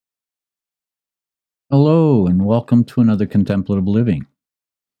Hello, and welcome to another Contemplative Living.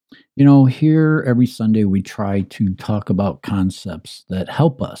 Here every Sunday we try to talk about concepts that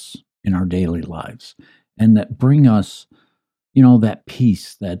help us in our daily lives and that bring us, that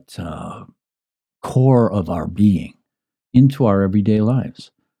peace, that core of our being into our everyday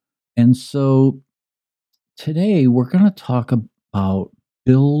lives. And so today we're going to talk about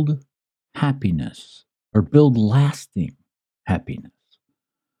build happiness or build lasting happiness.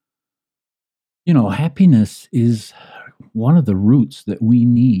 Happiness is one of the roots that we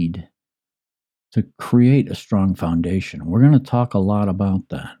need to create a strong foundation. We're going to talk a lot about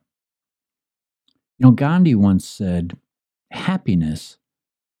that. Gandhi once said, happiness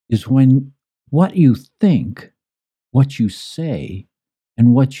is when what you think, what you say,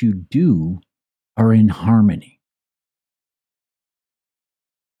 and what you do are in harmony.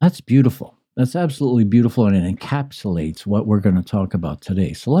 That's beautiful. That's absolutely beautiful, and it encapsulates what we're going to talk about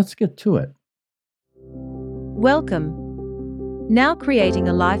today. So let's get to it. Welcome. Now creating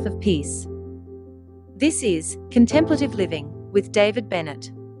a life of peace. This is Contemplative Living with David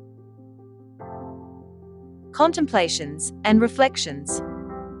Bennett. Contemplations and reflections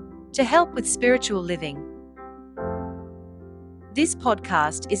to help with spiritual living. This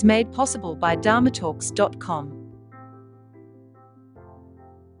podcast is made possible by dharmatalks.com.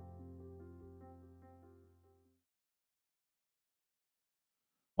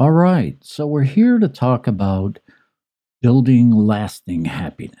 All right, so we're here to talk about building lasting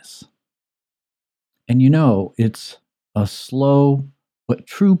happiness. And it's a slow but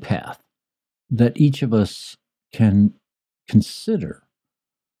true path that each of us can consider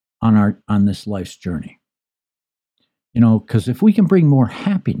on this life's journey. Because if we can bring more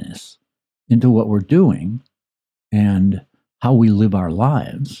happiness into what we're doing and how we live our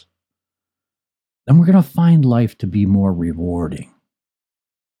lives, then we're going to find life to be more rewarding.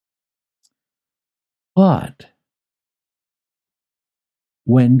 But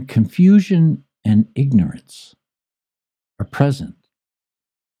when confusion and ignorance are present,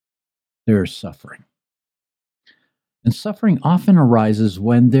 there is suffering. And suffering often arises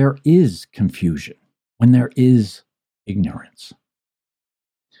when there is confusion, when there is ignorance.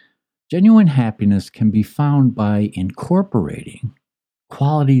 Genuine happiness can be found by incorporating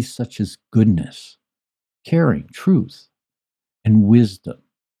qualities such as goodness, caring, truth, and wisdom,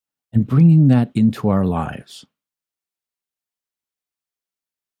 and bringing that into our lives.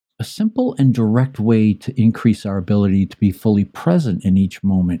 A simple and direct way to increase our ability to be fully present in each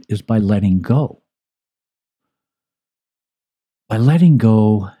moment is by letting go. By letting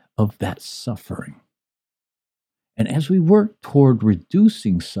go of that suffering. And as we work toward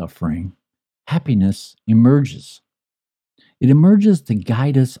reducing suffering, happiness emerges. It emerges to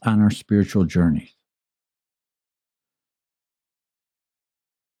guide us on our spiritual journey.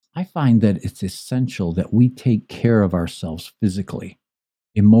 I find that it's essential that we take care of ourselves physically,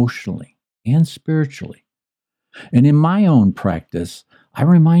 emotionally, and spiritually. And in my own practice, I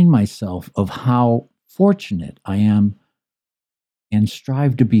remind myself of how fortunate I am and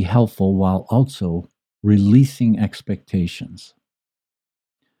strive to be helpful while also releasing expectations.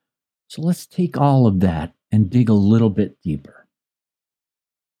 So let's take all of that and dig a little bit deeper.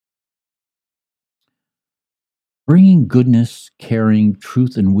 Bringing goodness, caring,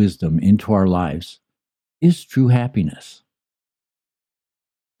 truth, and wisdom into our lives is true happiness.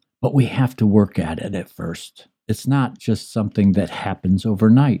 But we have to work at it at first. It's not just something that happens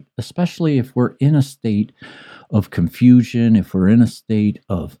overnight, especially if we're in a state of confusion, if we're in a state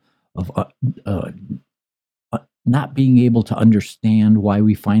of not being able to understand why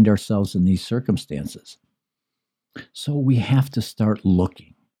we find ourselves in these circumstances. So we have to start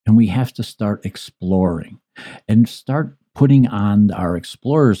looking, and we have to start exploring and start putting on our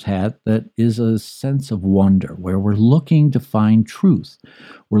explorer's hat that is a sense of wonder, where we're looking to find truth.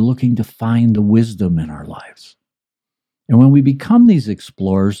 We're looking to find the wisdom in our lives. And when we become these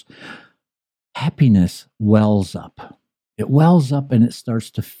explorers, happiness wells up. It wells up and it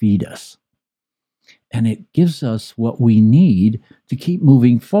starts to feed us. And it gives us what we need to keep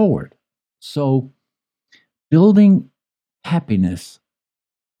moving forward. So, building happiness,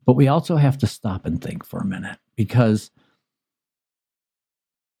 but we also have to stop and think for a minute, because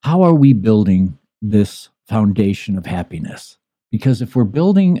how are we building this foundation of happiness? Because if we're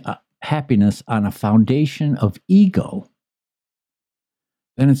building happiness on a foundation of ego,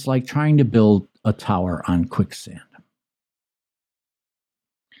 then it's like trying to build a tower on quicksand.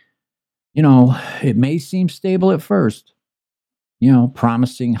 It may seem stable at first,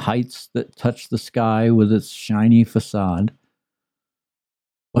 promising heights that touch the sky with its shiny facade.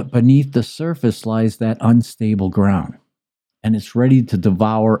 But beneath the surface lies that unstable ground. and it's ready to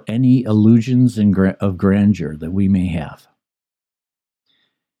devour any illusions of grandeur that we may have.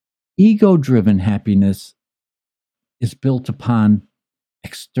 Ego-driven happiness is built upon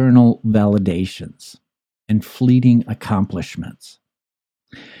external validations and fleeting accomplishments.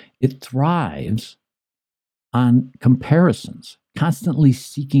 It thrives on comparisons, constantly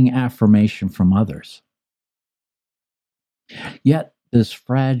seeking affirmation from others. Yet this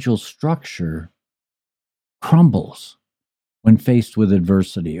fragile structure crumbles when faced with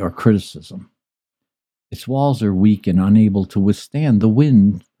adversity or criticism. Its walls are weak and unable to withstand the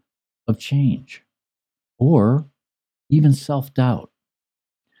wind of change or even self-doubt.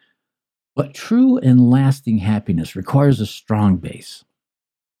 But true and lasting happiness requires a strong base,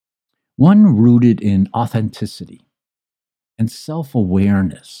 one rooted in authenticity and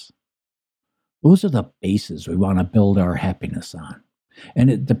self-awareness. Those are the bases we want to build our happiness on. And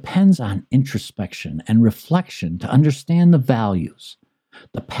it depends on introspection and reflection to understand the values,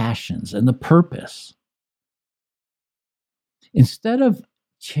 the passions, and the purpose. Instead of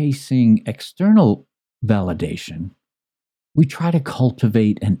chasing external validation, we try to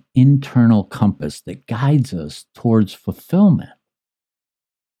cultivate an internal compass that guides us towards fulfillment.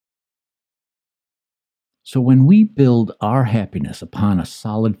 So when we build our happiness upon a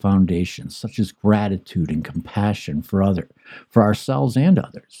solid foundation, such as gratitude and compassion for ourselves and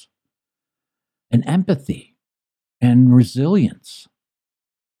others, and empathy and resilience,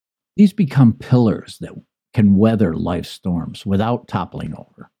 these become pillars that can weather life's storms without toppling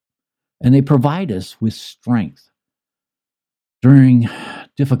over. And they provide us with strength during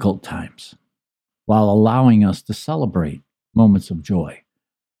difficult times, while allowing us to celebrate moments of joy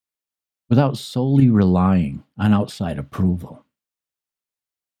without solely relying on outside approval.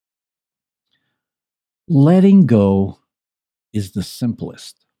 Letting go is the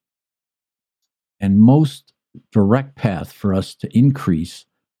simplest and most direct path for us to increase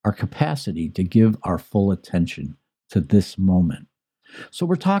our capacity to give our full attention to this moment. So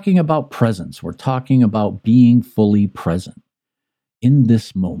we're talking about presence. We're talking about being fully present in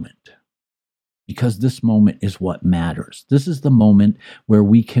this moment, because this moment is what matters. This is the moment where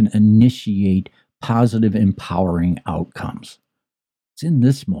we can initiate positive, empowering outcomes. It's in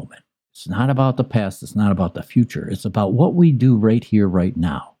this moment. It's not about the past. It's not about the future. It's about what we do right here, right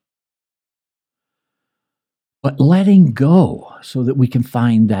now. But letting go so that we can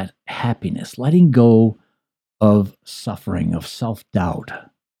find that happiness, letting go of suffering, of self-doubt,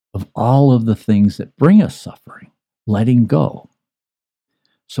 of all of the things that bring us suffering, letting go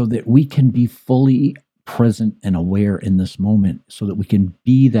so that we can be fully present and aware in this moment, so that we can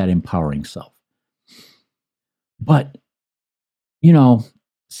be that empowering self. But,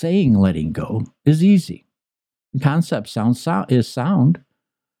 saying letting go is easy. The concept is sound,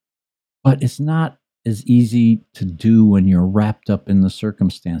 but it's not as easy to do when you're wrapped up in the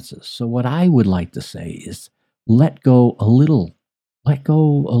circumstances. So what I would like to say is let go a little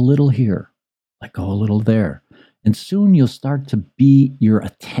here, let go a little there. And soon you'll start to your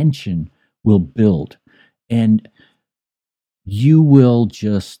attention will build, and you will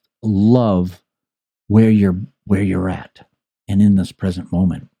just love where you're at and in this present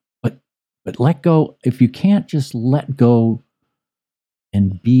moment. But let go. If you can't just let go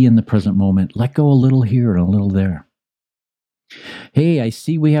and be in the present moment, let go a little here and a little there. Hey, I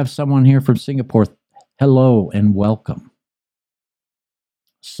see we have someone here from Singapore. Hello and welcome.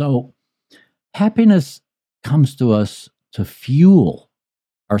 So, happiness comes to us to fuel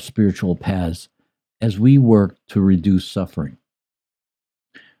our spiritual paths as we work to reduce suffering.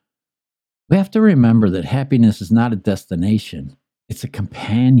 We have to remember that happiness is not a destination, it's a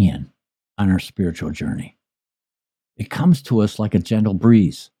companion on our spiritual journey. It comes to us like a gentle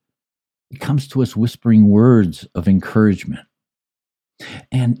breeze. It comes to us whispering words of encouragement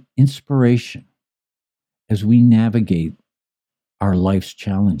and inspiration as we navigate our life's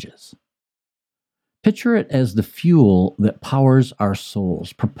challenges. Picture it as the fuel that powers our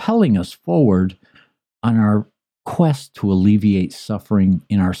souls, propelling us forward on our quest to alleviate suffering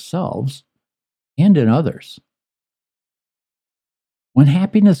in ourselves and in others. When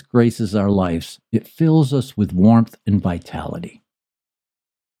happiness graces our lives, it fills us with warmth and vitality.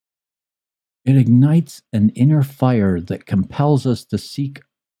 It ignites an inner fire that compels us to seek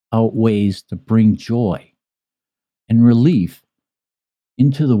out ways to bring joy and relief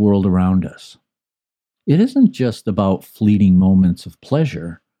into the world around us. It isn't just about fleeting moments of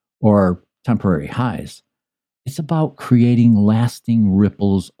pleasure or temporary highs. It's about creating lasting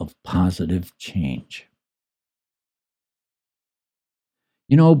ripples of positive change.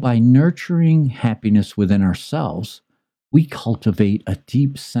 By nurturing happiness within ourselves, we cultivate a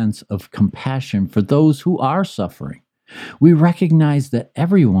deep sense of compassion for those who are suffering We recognize that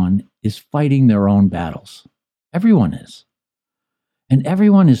everyone is fighting their own battles. Everyone is. And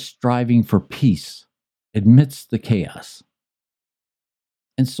everyone is striving for peace amidst the chaos.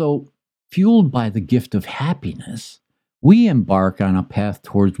 And so, fueled by the gift of happiness, we embark on a path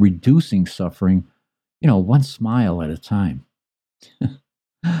towards reducing suffering, one smile at a time.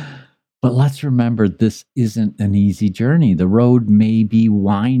 But let's remember, this isn't an easy journey. The road may be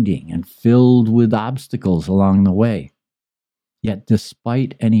winding and filled with obstacles along the way. Yet,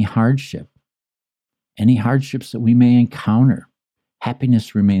 despite any hardships that we may encounter,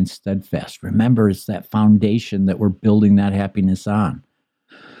 happiness remains steadfast. Remember, it's that foundation that we're building that happiness on,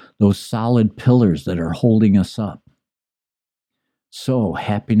 those solid pillars that are holding us up. So,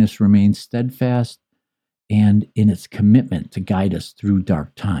 happiness remains steadfast and in its commitment to guide us through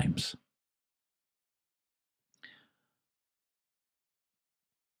dark times.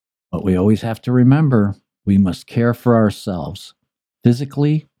 But we always have to remember, we must care for ourselves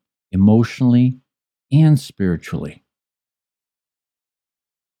physically, emotionally, and spiritually.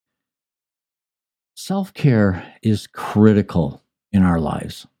 Self-care is critical in our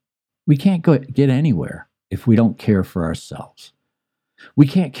lives. We can't get anywhere if we don't care for ourselves. We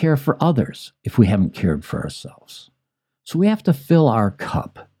can't care for others if we haven't cared for ourselves. So we have to fill our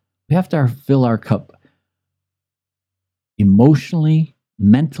cup. We have to fill our cup emotionally,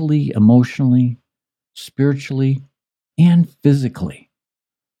 mentally, emotionally, spiritually, and physically.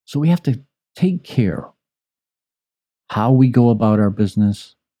 So we have to take care how we go about our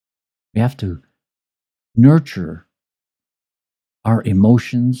business. We have to nurture our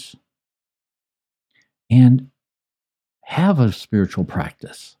emotions and have a spiritual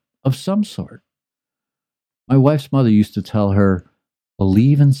practice of some sort. My wife's mother used to tell her,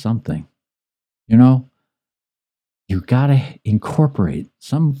 believe in something. You got to incorporate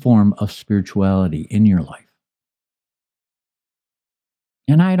some form of spirituality in your life.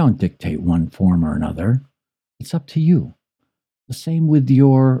 And I don't dictate one form or another. It's up to you. The same with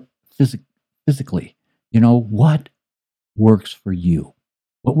your physically. What works for you?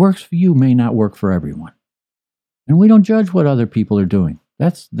 What works for you may not work for everyone. And we don't judge what other people are doing.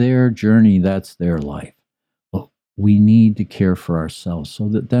 That's their journey. That's their life. But we need to care for ourselves so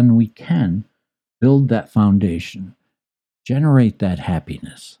that then we can build that foundation, generate that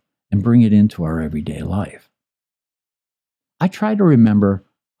happiness, and bring it into our everyday life. I try to remember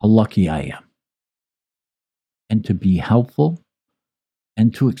how lucky I am and to be helpful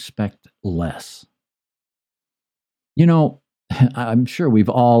and to expect less. I'm sure we've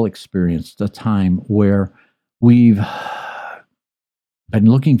all experienced a time where we've been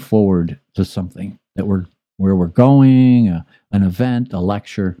looking forward to something where we're going, an event, a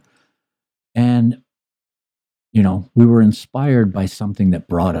lecture, and we were inspired by something that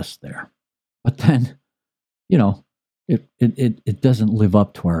brought us there. But then, it doesn't live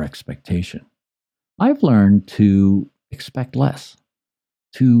up to our expectation. I've learned to expect less,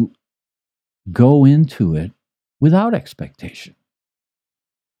 to go into it without expectation.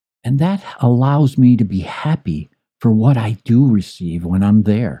 And that allows me to be happy for what I do receive when I'm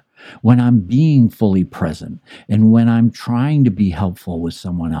there, when I'm being fully present, and when I'm trying to be helpful with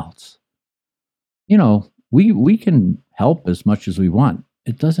someone else. We can help as much as we want.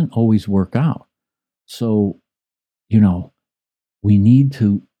 It doesn't always work out. So, we need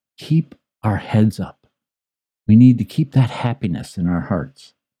to keep our heads up. We need to keep that happiness in our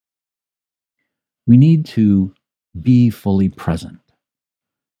hearts. We need to be fully present.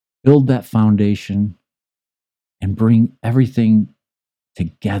 Build that foundation and bring everything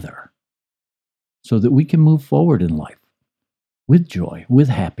together so that we can move forward in life with joy, with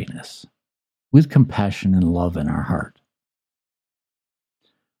happiness, with compassion and love in our heart.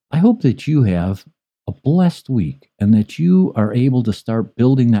 I hope that you have a blessed week and that you are able to start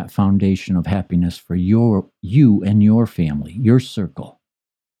building that foundation of happiness for you and your family, your circle.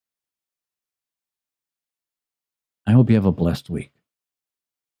 I hope you have a blessed week.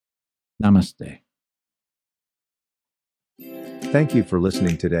 Namaste. Thank you for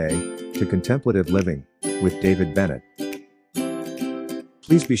listening today to Contemplative Living with David Bennett.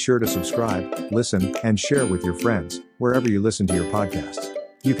 Please be sure to subscribe, listen, and share with your friends wherever you listen to your podcasts.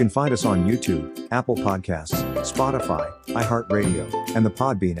 You can find us on YouTube, Apple Podcasts, Spotify, iHeartRadio, and the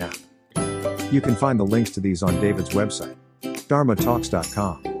Podbean app. You can find the links to these on David's website,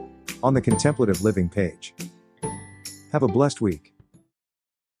 dharmatalks.com, on the Contemplative Living page. Have a blessed week.